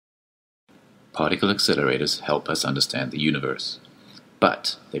Particle accelerators help us understand the universe,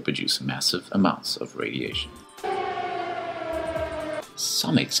 but they produce massive amounts of radiation.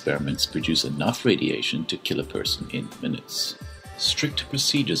 Some experiments produce enough radiation to kill a person in minutes. Strict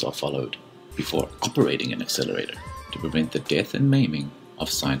procedures are followed before operating an accelerator to prevent the death and maiming of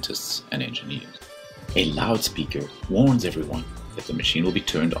scientists and engineers. A loudspeaker warns everyone that the machine will be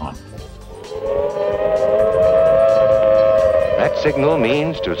turned on. That signal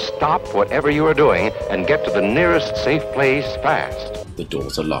means to stop whatever you are doing and get to the nearest safe place fast. The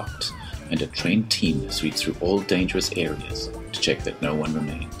doors are locked, and a trained team sweeps through all dangerous areas to check that no one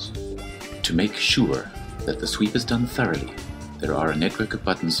remains. To make sure that the sweep is done thoroughly, there are a network of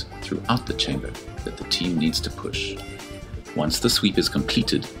buttons throughout the chamber that the team needs to push. Once the sweep is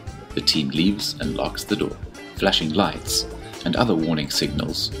completed, the team leaves and locks the door. Flashing lights and other warning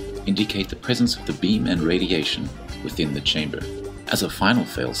signals indicate the presence of the beam and radiation within the chamber. As a final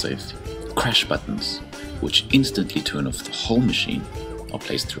failsafe, crash buttons, which instantly turn off the whole machine, are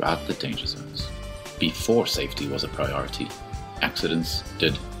placed throughout the danger zones. Before safety was a priority, accidents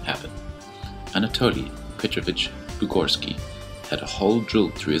did happen. Anatoly Petrovich Bugorsky had a hole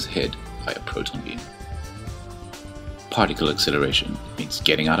drilled through his head by a proton beam. Particle acceleration means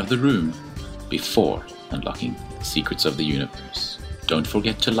getting out of the room before unlocking the secrets of the universe. Don't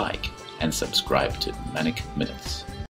forget to like and subscribe to Manic Minutes.